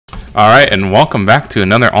Alright, and welcome back to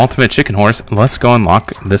another Ultimate Chicken Horse. Let's go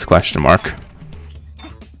unlock this question mark.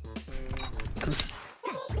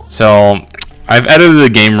 So, I've edited the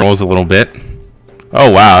game rules a little bit. Oh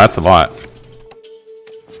wow, that's a lot.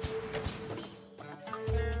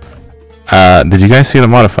 Did you guys see the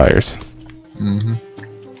modifiers? Mm-hmm.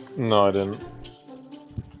 No, I didn't.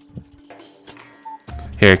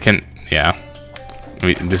 Here, yeah.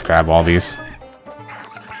 We just grab all these.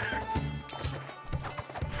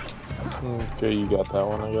 Okay, you got that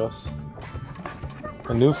one, I guess.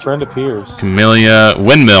 A new friend appears. Camellia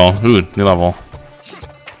Windmill. Ooh, new level.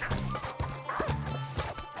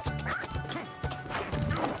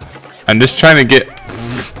 I'm just trying to get...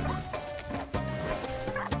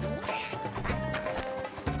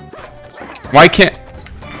 Why can't...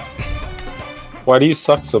 Why do you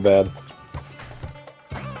suck so bad?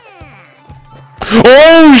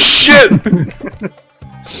 Oh, shit!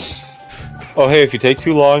 Oh, hey, if you take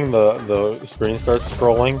too long, the screen starts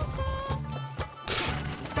scrolling.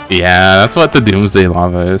 Yeah, that's what the Doomsday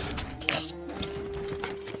Lava is.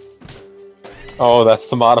 Oh, that's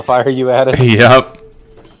the modifier you added? Yep.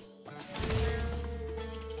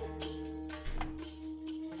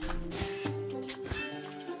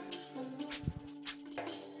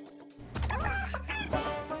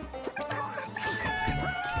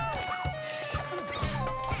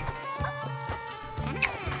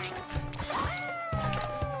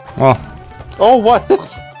 Well. Oh, what?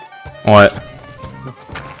 What?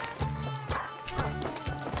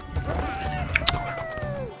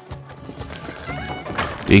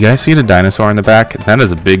 Do you guys see the dinosaur in the back? That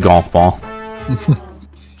is a big golf ball.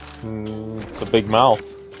 It's a big mouth.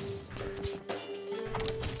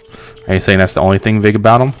 Are you saying that's the only thing big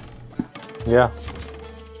about him? Yeah.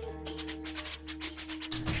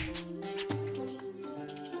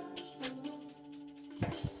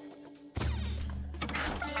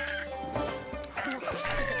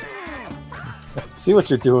 See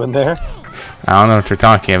what you're doing there. I don't know what you're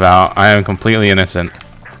talking about. I am completely innocent.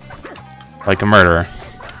 Like a murderer.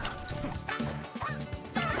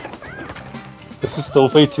 This is still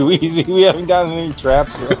way too easy. We haven't gotten any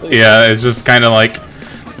traps, really. Yeah, it's just kind of like...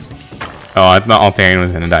 Oh, I thought Altarian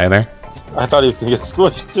was gonna die there. I thought he was gonna get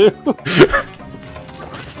squished, too.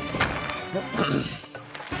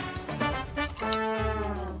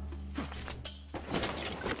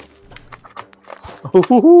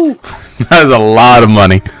 That is a lot of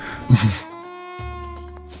money.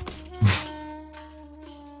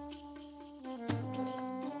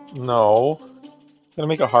 No. Gonna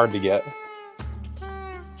make it hard to get.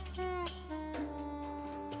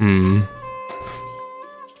 Hmm.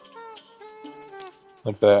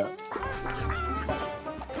 Like that.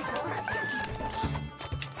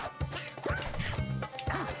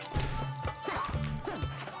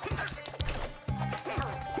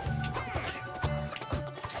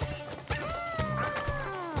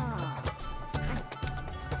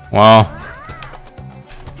 Well.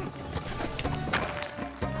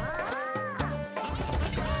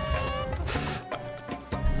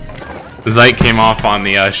 Zeit came off on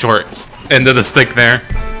the short end of the stick there.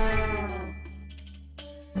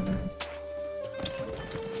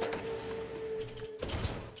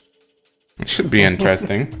 It should be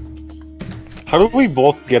interesting. How do we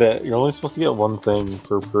both get it? You're only supposed to get one thing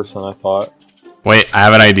per person, I thought. Wait, I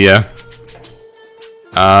have an idea.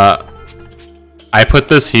 I put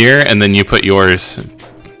this here, and then you put yours. Is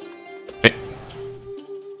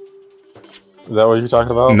that what you're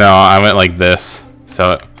talking about? No, I went like this.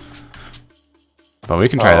 So, but we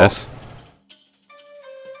can try this.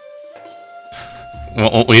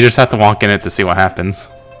 Well, we just have to walk in it to see what happens.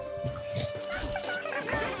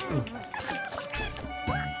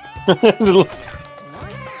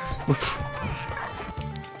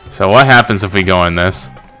 So what happens if we go in this?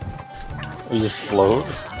 You just float.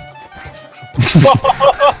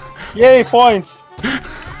 Yay, points!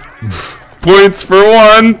 Points for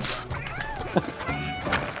once!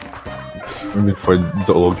 Maybe before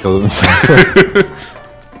Zolo kills himself.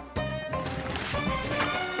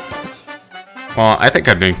 Well, I think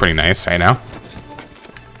I'm doing pretty nice right now.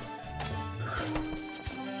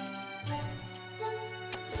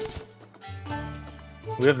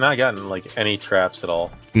 We have not gotten, like, any traps at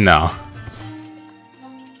all. No.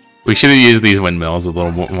 We should have used these windmills a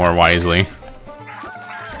little more wisely.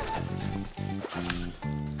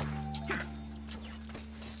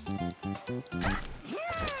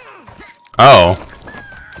 Oh.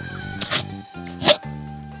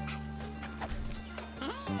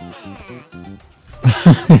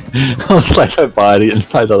 I'll slide my body and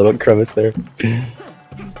find a little crevice there.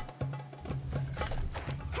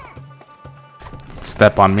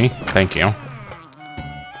 Step on me. Thank you.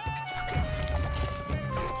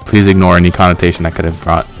 Please ignore any connotation I could have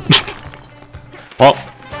brought. Well,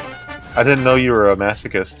 I didn't know you were a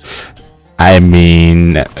masochist. I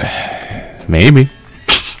mean, maybe.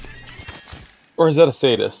 Or is that a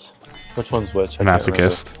sadist? Which one's which? I can't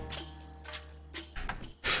Masochist.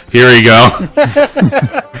 Here we go.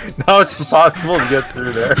 Now it's impossible to get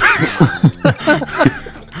through there.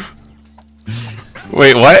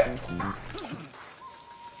 Wait, what?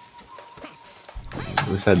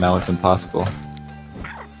 We said now it's impossible.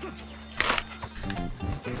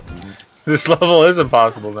 This level is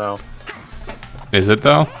impossible now. Is it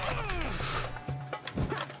though?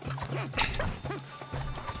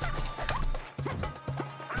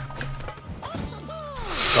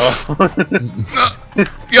 Oh.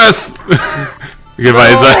 Yes!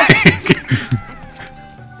 Goodbye, Zach.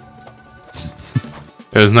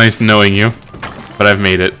 It was nice knowing you, but I've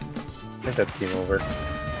made it. I think that's game over.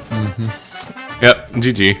 Yep,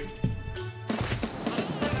 GG.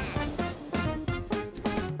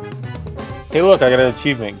 Hey look, I got an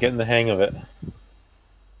achievement, getting the hang of it.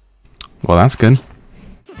 Well, that's good.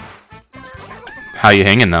 How you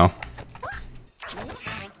hanging though?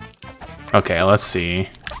 Okay, let's see.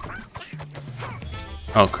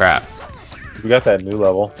 Oh crap. We got that new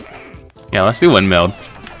level. Yeah, let's do windmill.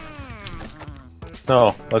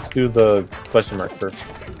 No, let's do the question mark first.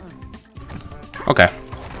 Okay.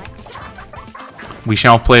 We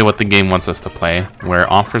shall play what the game wants us to play, where it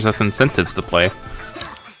offers us incentives to play.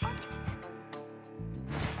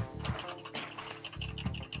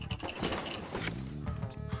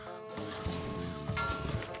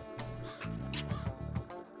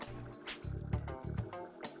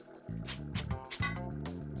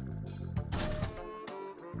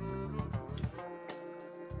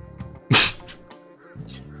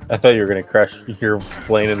 I thought you were gonna crash your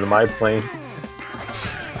plane into my plane.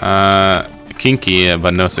 Kinky,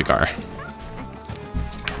 but no cigar.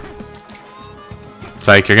 It's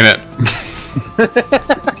like you're gonna...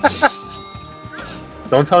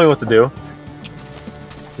 Don't tell me what to do.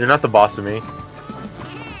 You're not the boss of me.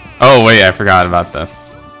 Oh wait, I forgot about the...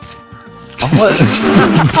 What?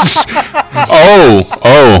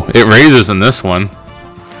 Oh, it raises in this one.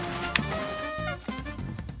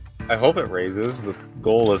 I hope it raises. The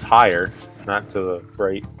goal is higher, not to the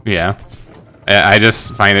right. Yeah. I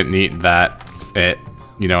just find it neat that it,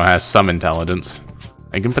 you know, has some intelligence.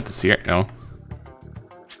 I can put this here. No.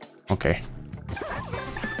 Okay.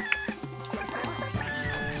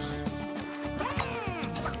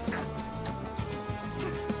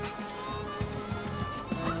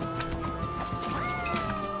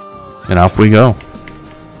 And up we go.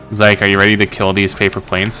 Zyke, are you ready to kill these paper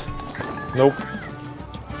planes? Nope.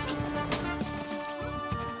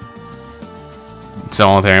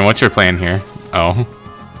 Solitary, what's your plan here? Oh.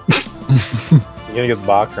 You gonna get the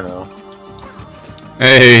box or no?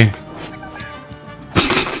 Hey.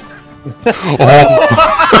 Oh.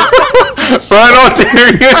 Run,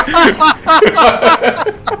 Ontario!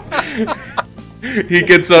 He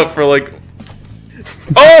gets up for like...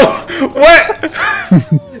 Oh! What?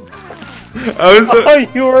 I was... Oh,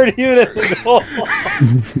 you weren't even in the goal!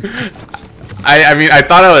 I mean, I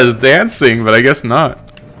thought I was dancing, but I guess not.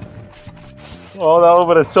 Oh, that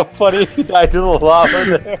would have been so funny if you died to the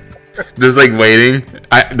lava there. Just like waiting.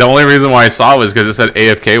 The only reason why I saw it was because it said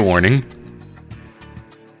AFK warning.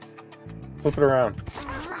 Flip it around.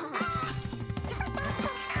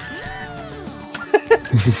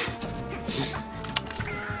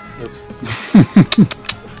 Oops.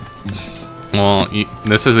 Well,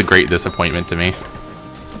 this is a great disappointment to me.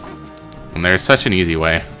 And there's such an easy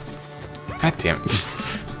way. God damn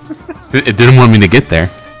it. It didn't want me to get there.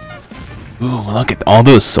 Ooh, look at all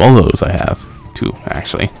those solos I have. Two,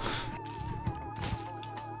 actually.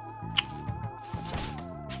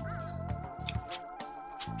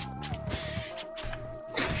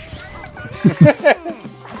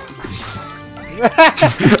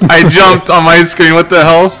 I jumped on my screen. What the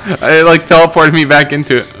hell? It like teleported me back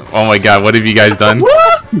into it. Oh my god, what have you guys done?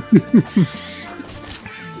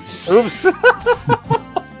 Oops.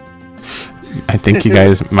 I think you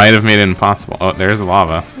guys might have made it impossible. Oh, there's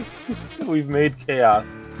lava. We've made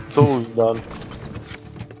chaos. That's what we've done.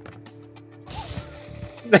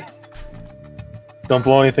 Don't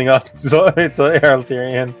blow anything up. So it's a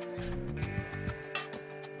Heraldarian.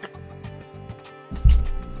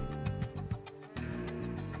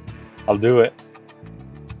 I'll do it.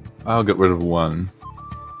 I'll get rid of one.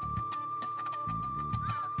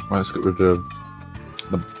 Let's get rid of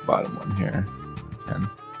the bottom one here. And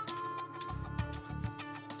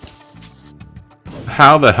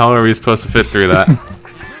How the hell are we supposed to fit through that?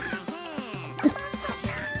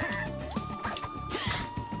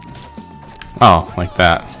 Oh, like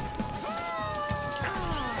that.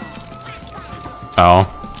 Oh.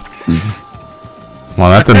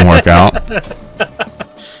 Well, that didn't work out.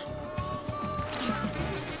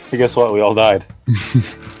 So guess what? We all died.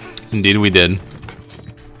 Indeed, we did.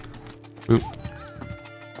 Oop.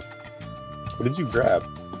 What did you grab?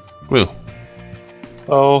 Glue.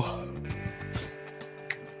 Oh.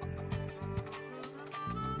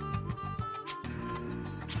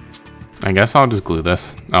 I guess I'll just glue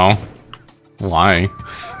this. Oh. Why?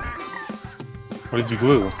 What did you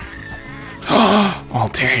glue? Oh,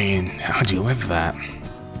 Terry, how'd you live that?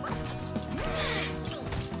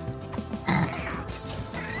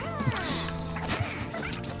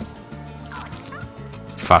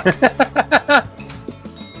 Fuck.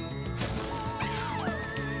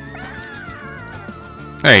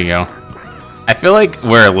 There you go. I feel like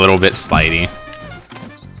we're a little bit slidey.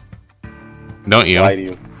 Don't you? Why do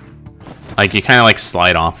you? Like, you kind of like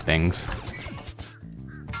slide off things.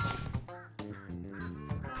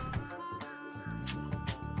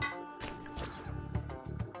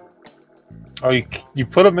 Oh, you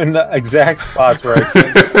put them in the exact spots where I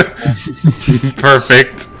can't.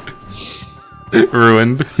 Perfect.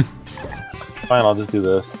 Ruined. Fine, I'll just do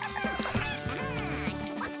this.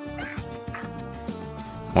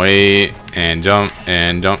 Wait, and jump,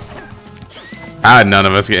 and jump. Ah, none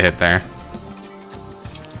of us get hit there.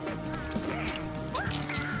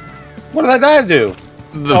 What did I do?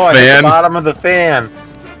 The I hit the fan. bottom of the fan.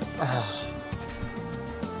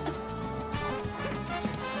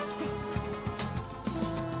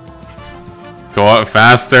 Go up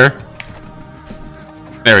faster.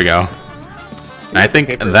 There we go. I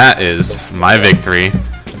think that is my victory.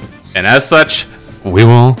 And as such, we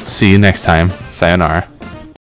will see you next time. Sayonara.